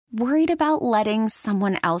Worried about letting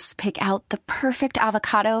someone else pick out the perfect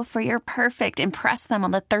avocado for your perfect impress them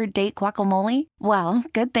on the third date guacamole? Well,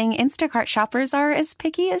 good thing Instacart shoppers are as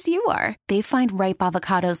picky as you are. They find ripe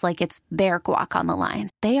avocados like it's their guac on the line.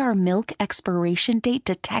 They are milk expiration date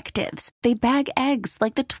detectives. They bag eggs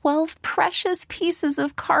like the 12 precious pieces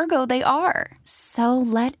of cargo they are. So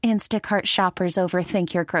let Instacart shoppers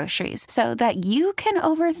overthink your groceries so that you can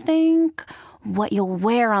overthink what you'll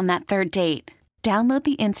wear on that third date. Download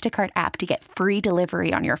the Instacart app to get free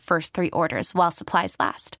delivery on your first 3 orders while supplies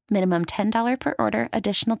last. Minimum $10 per order.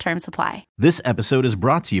 Additional terms apply. This episode is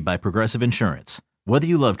brought to you by Progressive Insurance. Whether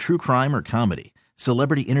you love true crime or comedy,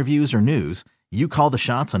 celebrity interviews or news, you call the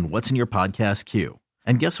shots on what's in your podcast queue.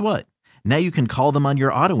 And guess what? Now you can call them on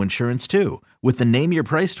your auto insurance too with the Name Your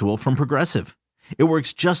Price tool from Progressive. It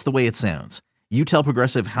works just the way it sounds. You tell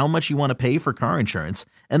Progressive how much you want to pay for car insurance,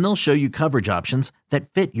 and they'll show you coverage options that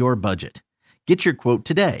fit your budget. Get your quote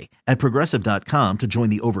today at Progressive.com to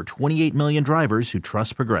join the over 28 million drivers who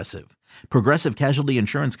trust Progressive. Progressive Casualty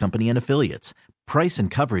Insurance Company and Affiliates. Price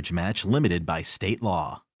and coverage match limited by state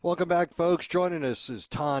law. Welcome back, folks. Joining us is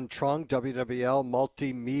Thanh Truong, WWL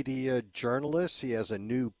Multi-Media Journalist. He has a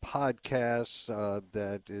new podcast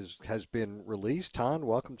that has been released. Thanh,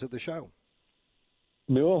 welcome to the show.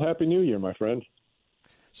 Newell, Happy New Year, my friend.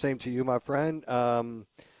 Same to you, my friend.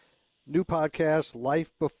 New podcast, Life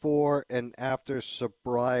Before and After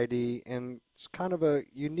Sobriety, and it's kind of a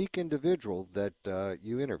unique individual that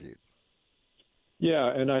you interviewed. Yeah,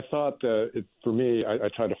 and I thought that for me, I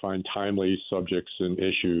try to find timely subjects and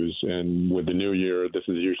issues, and with the new year, this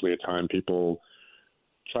is usually a time people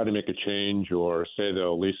try to make a change or say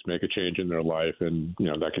they'll at least make a change in their life, and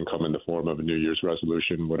that can come in the form of a New Year's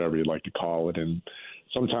resolution, whatever you'd like to call it, and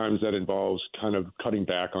sometimes that involves kind of cutting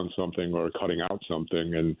back on something or cutting out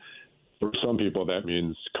something, and for some people, that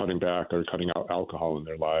means cutting back or cutting out alcohol in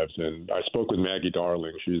their lives. And I spoke with Maggie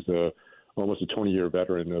Darling. She's almost a 20-year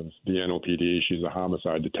veteran of the NOPD. She's a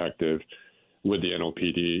homicide detective with the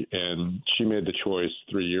NOPD. And she made the choice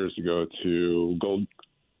 3 years ago to go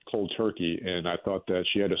cold turkey. And I thought that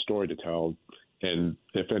she had a story to tell. And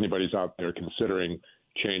if anybody's out there considering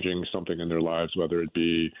changing something in their lives, whether it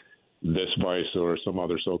be this vice or some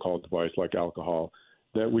other so-called vice like alcohol,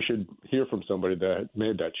 that we should hear from somebody that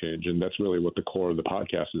made that change. And that's really what the core of the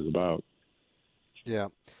podcast is about. Yeah.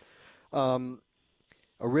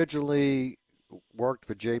 Originally worked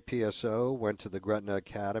for JPSO, went to the Gretna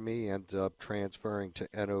Academy, ended up transferring to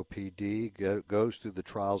NOPD, goes through the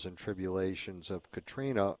trials and tribulations of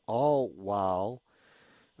Katrina, all while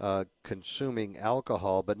consuming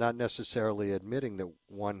alcohol, but not necessarily admitting that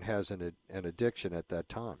one has an addiction at that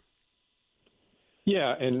time.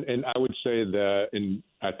 Yeah, and I would say that, and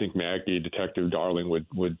I think Maggie, Detective Darling,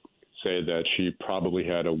 would say that she probably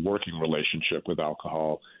had a working relationship with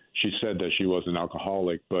alcohol. She said that she was an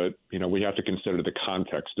alcoholic, but, we have to consider the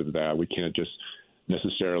context of that. We can't just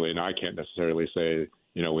necessarily, and I can't necessarily say,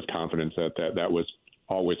 with confidence that was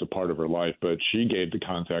always a part of her life, but she gave the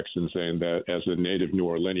context in saying that as a native New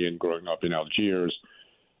Orleanian growing up in Algiers,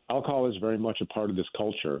 alcohol is very much a part of this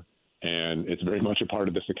culture. And it's very much a part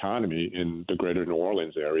of this economy in the greater New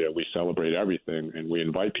Orleans area. We celebrate everything, and we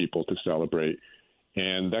invite people to celebrate.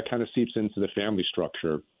 And that kind of seeps into the family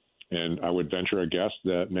structure. And I would venture a guess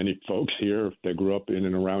that many folks here that grew up in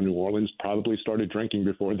and around New Orleans probably started drinking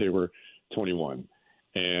before they were 21.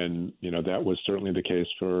 And, that was certainly the case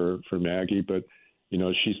for Maggie. But,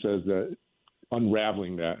 she says that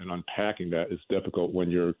unraveling that and unpacking that is difficult when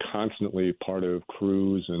you're constantly part of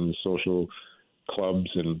crews and social clubs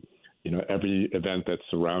and every event that's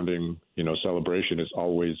surrounding, celebration is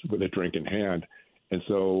always with a drink in hand. And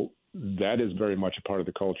so that is very much a part of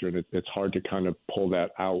the culture. And it's hard to kind of pull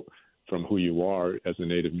that out from who you are as a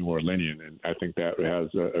native New Orleanian. And I think that has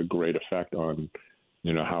a great effect on,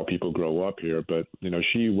 how people grow up here. But,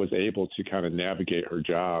 she was able to kind of navigate her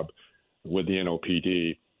job with the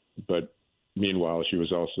NOPD. But meanwhile, she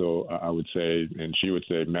was also, I would say, and she would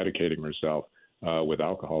say, medicating herself with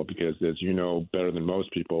alcohol, because as you know better than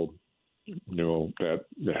most people, that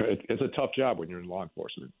it's a tough job when you're in law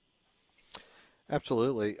enforcement.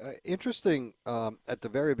 Absolutely. Interesting, at the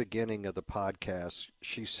very beginning of the podcast,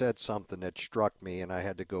 she said something that struck me, and I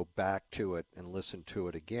had to go back to it and listen to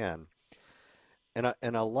it again. And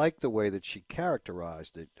I like the way that she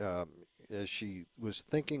characterized it, as she was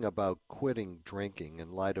thinking about quitting drinking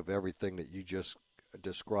in light of everything that you just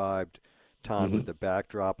described, Thanh, with the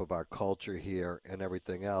backdrop of our culture here and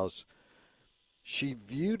everything else. She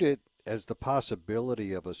viewed it as the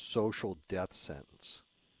possibility of a social death sentence.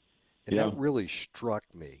 And that really struck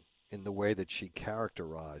me in the way that she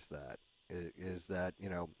characterized that, is that,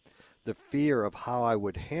 the fear of how I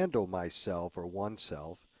would handle myself or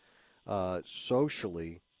oneself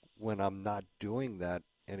socially when I'm not doing that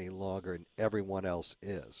any longer and everyone else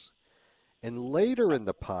is. And later in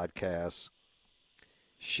the podcast,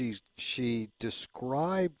 she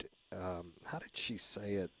described, how did she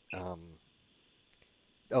say it?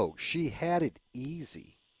 She had it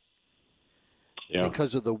easy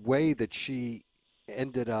because of the way that she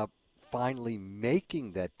ended up finally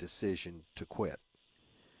making that decision to quit.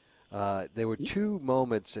 There were two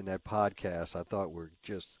moments in that podcast I thought were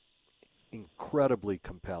just incredibly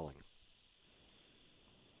compelling.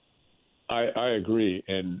 I agree.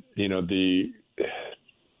 And,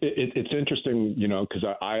 it's interesting, because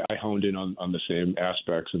I honed in on the same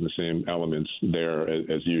aspects and the same elements there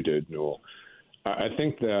as you did, Newell. I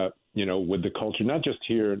think that, with the culture, not just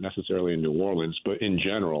here necessarily in New Orleans, but in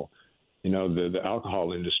general, the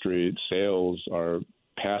alcohol industry sales are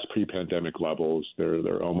past pre-pandemic levels.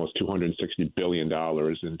 They're almost $260 billion in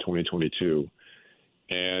 2022.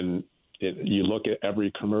 And you look at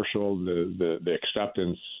every commercial, the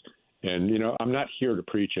acceptance, and, I'm not here to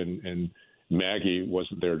preach, and Maggie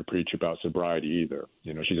wasn't there to preach about sobriety either.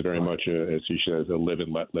 She's very much, as she says, a live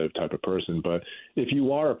and let live type of person. But if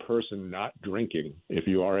you are a person not drinking, if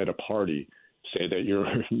you are at a party, say that you're,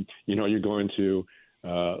 you're going to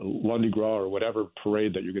Lundi Gras or whatever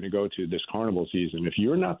parade that you're going to go to this carnival season, if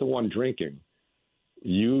you're not the one drinking,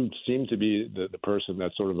 you seem to be the person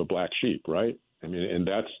that's sort of a black sheep, right? I mean,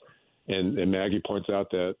 and Maggie points out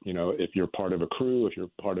that, if you're part of a crew, if you're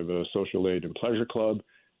part of a social aid and pleasure club,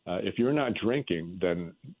 if you're not drinking,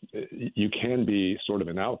 then you can be sort of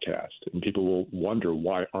an outcast, and people will wonder,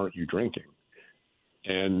 why aren't you drinking?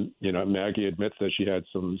 And, Maggie admits that she had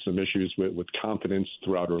some issues with confidence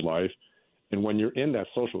throughout her life. And when you're in that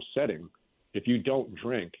social setting, if you don't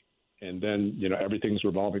drink, and then, everything's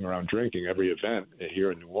revolving around drinking, every event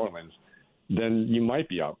here in New Orleans, then you might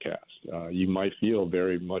be outcast. You might feel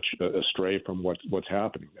very much astray from what's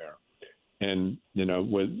happening there. And,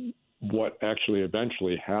 with what actually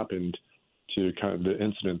eventually happened to kind of the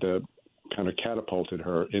incident that kind of catapulted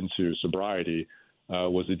her into sobriety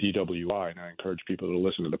was a DWI. And I encourage people to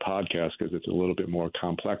listen to the podcast because it's a little bit more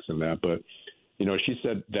complex than that. But, she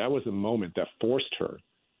said that was a moment that forced her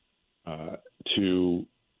to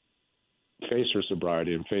face her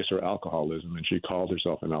sobriety and face her alcoholism. And she called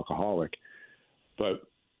herself an alcoholic. But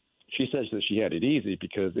she says that she had it easy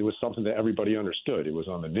because it was something that everybody understood. It was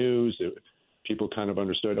on the news. People kind of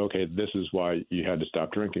understood, okay, this is why you had to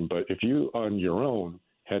stop drinking. But if you on your own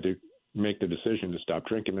had to make the decision to stop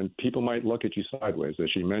drinking, then people might look at you sideways. As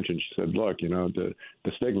she mentioned, she said, look, the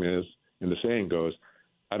stigma is, and the saying goes,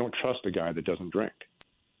 I don't trust a guy that doesn't drink.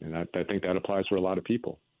 And I think that applies for a lot of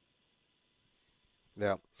people.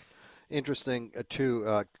 Yeah. Interesting,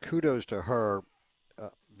 too. Kudos to her.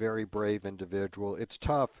 Very brave individual. It's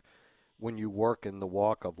tough when you work in the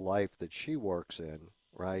walk of life that she works in,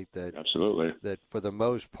 right? That absolutely. That for the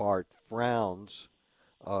most part frowns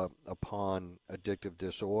upon addictive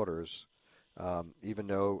disorders, even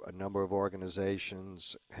though a number of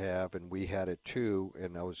organizations have, and we had it too.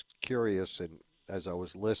 And I was curious, and as I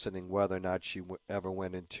was listening, whether or not she ever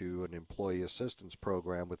went into an employee assistance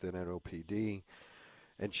program within NOPD,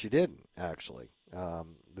 and she didn't actually.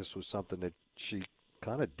 This was something that she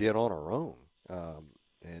kind of did on her own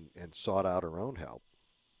and sought out her own help.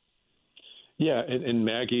 Yeah, and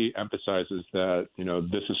Maggie emphasizes that,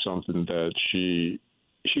 this is something that she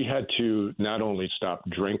had to not only stop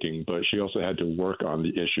drinking, but she also had to work on the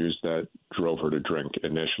issues that drove her to drink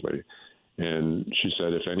initially. And she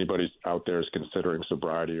said if anybody out there is considering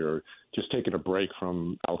sobriety or just taking a break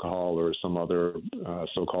from alcohol or some other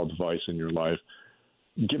so-called vice in your life,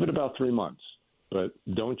 give it about 3 months. But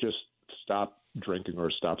don't just stop drinking or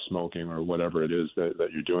stop smoking or whatever it is that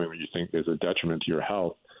you're doing that you think is a detriment to your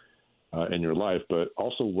health in your life, but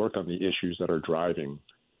also work on the issues that are driving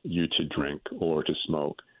you to drink or to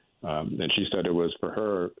smoke. And she said it was for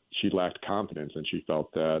her, she lacked confidence, and she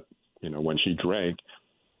felt that, when she drank,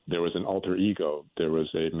 there was an alter ego. There was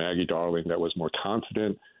a Maggie Darling that was more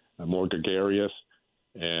confident, more gregarious.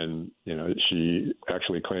 And, she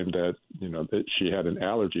actually claimed that, that she had an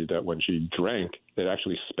allergy that when she drank, it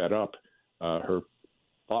actually sped up her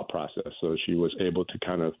thought process. So she was able to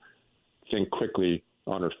kind of think quickly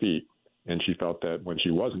on her feet. And she felt that when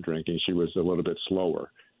she wasn't drinking, she was a little bit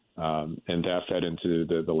slower. And that fed into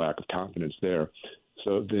the lack of confidence there.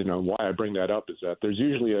 So, why I bring that up is that there's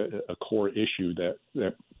usually a core issue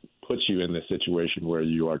that puts you in this situation where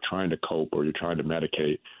you are trying to cope or you're trying to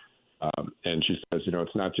medicate. And she says,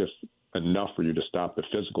 it's not just enough for you to stop the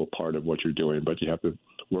physical part of what you're doing, but you have to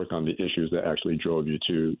work on the issues that actually drove you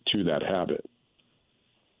to that habit.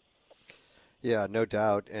 Yeah, no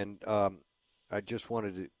doubt. And I just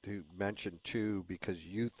wanted to mention, too, because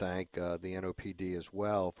you thank the NOPD as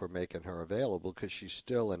well for making her available, because she's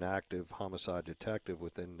still an active homicide detective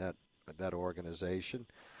within that organization.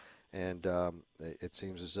 And it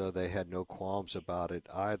seems as though they had no qualms about it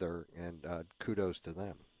either, and kudos to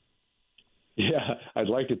them. Yeah, I'd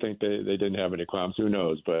like to think they didn't have any qualms. Who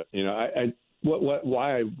knows? But,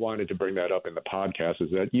 why I wanted to bring that up in the podcast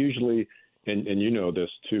is that usually, and you know this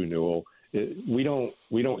too, Newell, we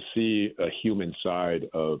don't see a human side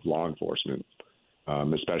of law enforcement,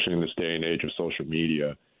 especially in this day and age of social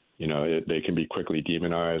media. They can be quickly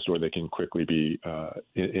demonized, or they can quickly be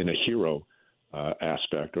in a hero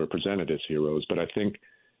aspect or presented as heroes. But I think,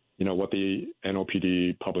 what the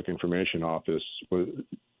NOPD Public Information Office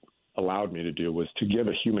allowed me to do was to give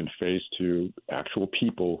a human face to actual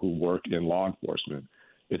people who work in law enforcement.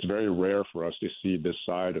 It's very rare for us to see this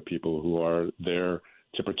side of people who are there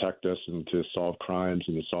to protect us and to solve crimes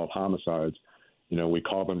and to solve homicides. We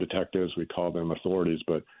call them detectives, we call them authorities,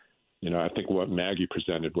 but I think what Maggie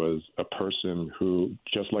presented was a person who,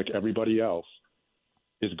 just like everybody else,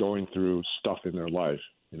 is going through stuff in their life.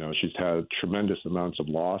 She's had tremendous amounts of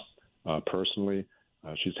loss personally.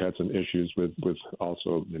 She's had some issues with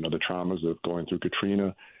also, the traumas of going through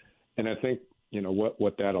Katrina. And I think,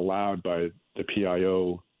 what that allowed by the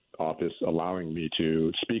PIO office allowing me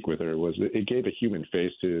to speak with her was it gave a human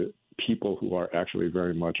face to people who are actually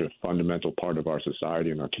very much a fundamental part of our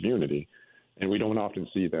society and our community. And we don't often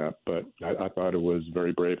see that, but I thought it was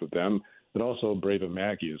very brave of them, but also brave of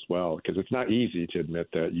Maggie as well, because it's not easy to admit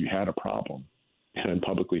that you had a problem and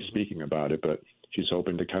publicly speaking about it, but she's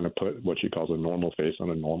hoping to kind of put what she calls a normal face on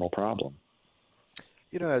a normal problem.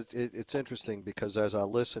 It's interesting because as I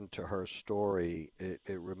listened to her story, it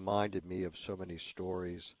reminded me of so many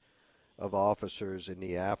stories of officers in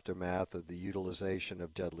the aftermath of the utilization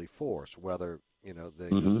of deadly force, whether,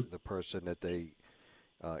 the person that they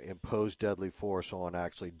imposed deadly force on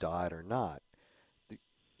actually died or not.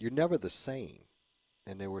 You're never the same.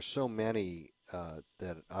 And there were so many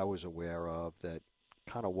that I was aware of that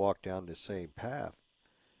kind of walked down the same path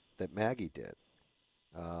that Maggie did.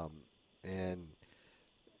 And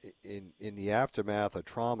in the aftermath of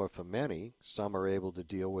trauma for many, some are able to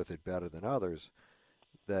deal with it better than others,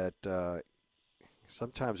 that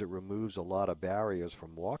sometimes it removes a lot of barriers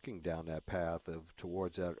from walking down that path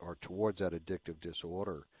towards that addictive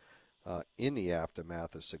disorder in the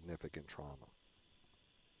aftermath of significant trauma.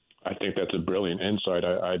 I think that's a brilliant insight.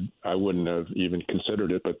 I wouldn't have even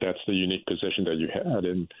considered it, but that's the unique position that you had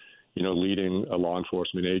in, leading a law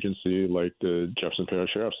enforcement agency like the Jefferson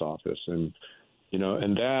Parish Sheriff's Office. And,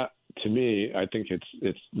 and that, to me, I think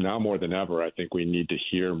it's now more than ever, I think we need to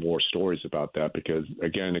hear more stories about that because,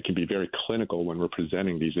 again, it can be very clinical when we're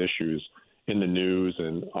presenting these issues in the news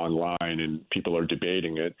and online and people are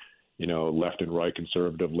debating it, left and right,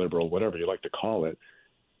 conservative, liberal, whatever you like to call it.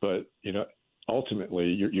 But, ultimately,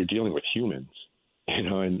 you're dealing with humans,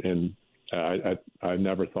 and I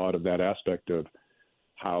never thought of that aspect of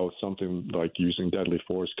how something like using deadly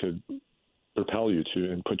force could propel you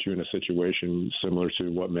to and put you in a situation similar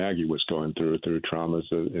to what Maggie was going through traumas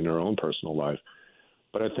in her own personal life.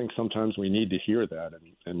 But I think sometimes we need to hear that,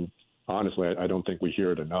 and honestly, I don't think we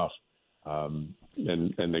hear it enough. And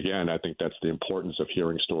again, I think that's the importance of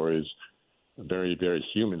hearing stories, very, very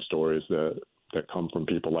human stories that come from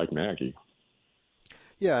people like Maggie.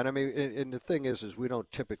 Yeah, and I mean, and the thing is we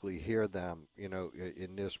don't typically hear them,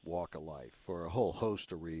 in this walk of life for a whole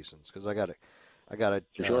host of reasons. Because I got a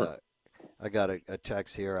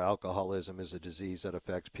text here. Alcoholism is a disease that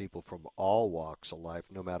affects people from all walks of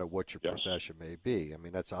life, no matter what your profession may be. I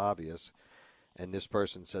mean, that's obvious. And this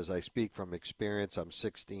person says, "I speak from experience. I'm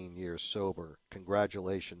 16 years sober.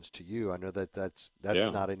 Congratulations to you. I know that's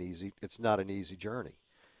not an easy. It's not an easy journey.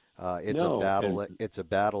 It's a battle. It's a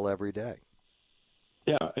battle every day."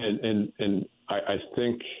 Yeah, and I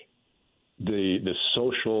think the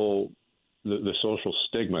social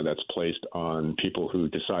stigma that's placed on people who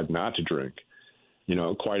decide not to drink,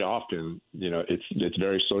 quite often, it's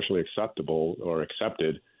very socially acceptable or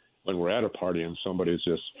accepted when we're at a party and somebody's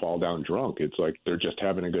just fall down drunk. It's like they're just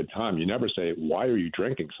having a good time. You never say, "Why are you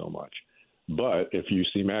drinking so much?" But if you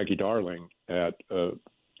see Maggie Darling at an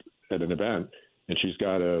event and she's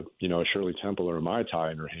got a Shirley Temple or a Mai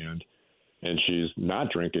Tai in her hand, and she's not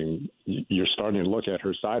drinking, you're starting to look at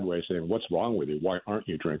her sideways saying, "What's wrong with you? Why aren't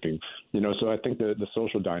you drinking?" So I think that the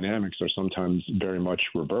social dynamics are sometimes very much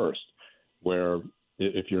reversed, where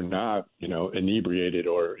if you're not, inebriated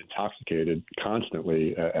or intoxicated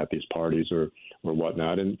constantly at these parties or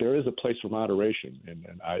whatnot, and there is a place for moderation,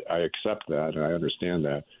 and I accept that and I understand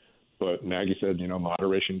that. But Maggie said,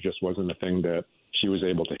 moderation just wasn't a thing that she was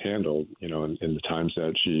able to handle, in the times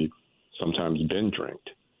that she sometimes binge drinked.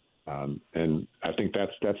 And I think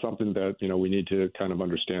that's something that, we need to kind of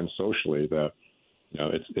understand socially, that,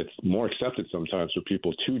 it's more accepted sometimes for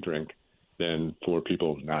people to drink than for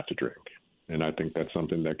people not to drink. And I think that's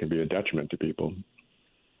something that can be a detriment to people.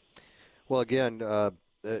 Well, again,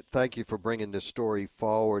 thank you for bringing this story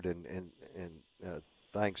forward, and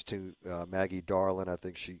thanks to Maggie Darling. I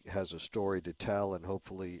think she has a story to tell, and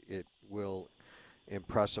hopefully it will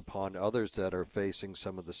impress upon others that are facing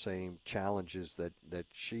some of the same challenges that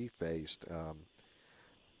she faced,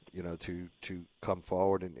 to come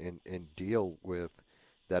forward and deal with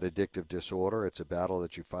that addictive disorder. It's a battle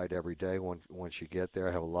that you fight every day once you get there.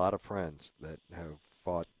 I have a lot of friends that have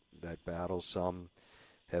fought that battle. Some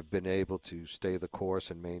have been able to stay the course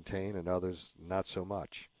and maintain, and others not so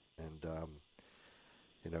much. And,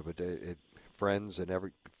 but friends and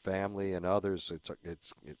every family and others,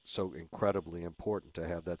 it's so incredibly important to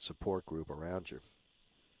have that support group around you.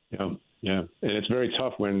 Yeah. And it's very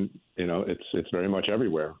tough when, it's very much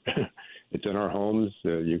everywhere. It's in our homes.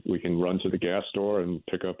 We can run to the gas store and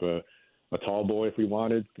pick up a tall boy if we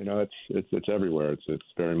wanted. It's everywhere. It's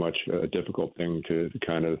very much a difficult thing to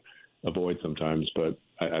kind of avoid sometimes. But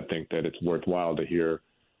I think that it's worthwhile to hear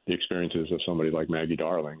the experiences of somebody like Maggie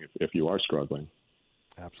Darling if you are struggling.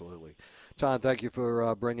 Absolutely. Tom, thank you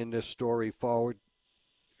for bringing this story forward.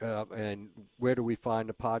 And where do we find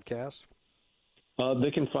the podcast?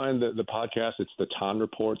 They can find the podcast. It's the Thanh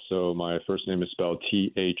Report. So my first name is spelled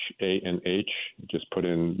T-H-A-N-H. Just put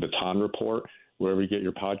in the Thanh Report wherever you get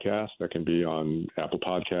your podcast. That can be on Apple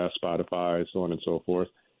Podcasts, Spotify, so on and so forth.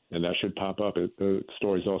 And that should pop up. The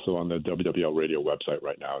story's also on the WWL radio website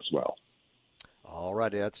right now as well. All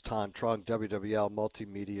righty, that's Thanh Truong, WWL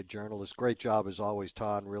Multi-Media Journalist. Great job as always,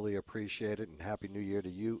 Thanh. Really appreciate it, and Happy New Year to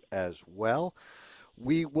you as well.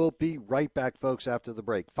 We will be right back, folks, after the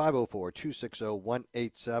break.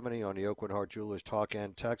 504-260-1870 on the Oakwood Hart Jewelers Talk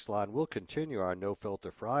and Text line. We'll continue our No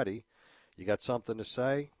Filter Friday. You got something to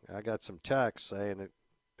say? I got some texts saying that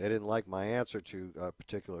they didn't like my answer to a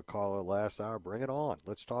particular caller last hour. Bring it on.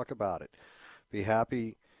 Let's talk about it. Be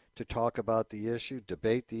happy to talk about the issue,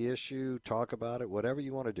 debate the issue, talk about it, whatever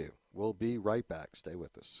you want to do. We'll be right back. Stay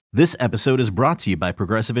with us. This episode is brought to you by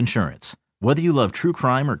Progressive Insurance. Whether you love true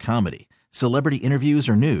crime or comedy, celebrity interviews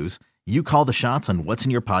or news, you call the shots on what's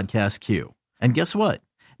in your podcast queue. And guess what?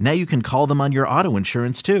 Now you can call them on your auto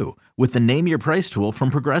insurance too with the Name Your Price tool from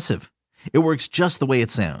Progressive. It works just the way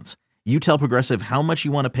it sounds. You tell Progressive how much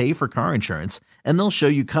you want to pay for car insurance, and they'll show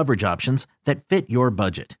you coverage options that fit your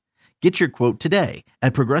budget. Get your quote today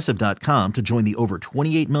at Progressive.com to join the over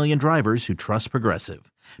 28 million drivers who trust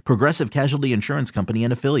Progressive. Progressive Casualty Insurance Company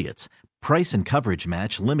and Affiliates. Price and coverage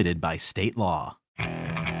match limited by state law.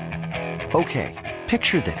 Okay,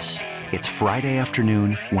 picture this. It's Friday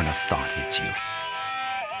afternoon when a thought hits you.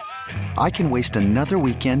 I can waste another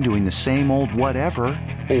weekend doing the same old whatever,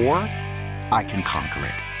 or I can conquer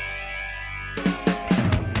it.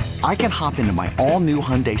 I can hop into my all-new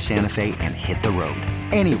Hyundai Santa Fe and hit the road.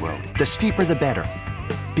 Any road. The steeper, the better.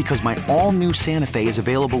 Because my all-new Santa Fe is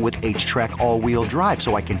available with H-Track all-wheel drive,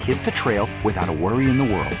 so I can hit the trail without a worry in the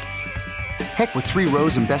world. Heck, with 3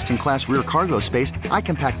 rows and best-in-class rear cargo space, I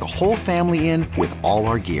can pack the whole family in with all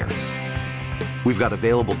our gear. We've got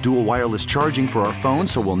available dual wireless charging for our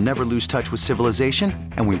phones, so we'll never lose touch with civilization,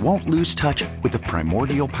 and we won't lose touch with the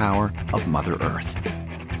primordial power of Mother Earth.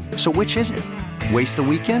 So which is it? Waste the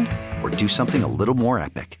weekend or do something a little more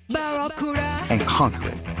epic? And conquer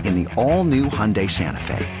it in the all-new Hyundai Santa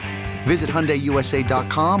Fe. Visit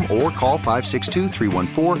HyundaiUSA.com or call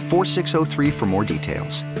 562-314-4603 for more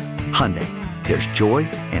details. Hyundai, there's joy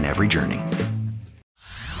in every journey.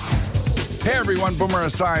 Hey everyone, Boomer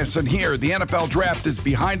Esiason here. The NFL Draft is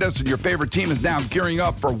behind us and your favorite team is now gearing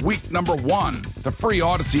up for week number 1. The free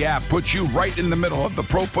Odyssey app puts you right in the middle of the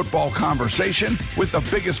pro football conversation with the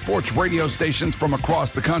biggest sports radio stations from across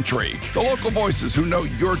the country. The local voices who know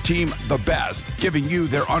your team the best, giving you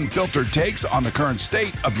their unfiltered takes on the current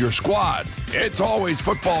state of your squad. It's always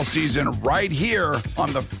football season right here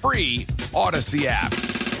on the free Odyssey app.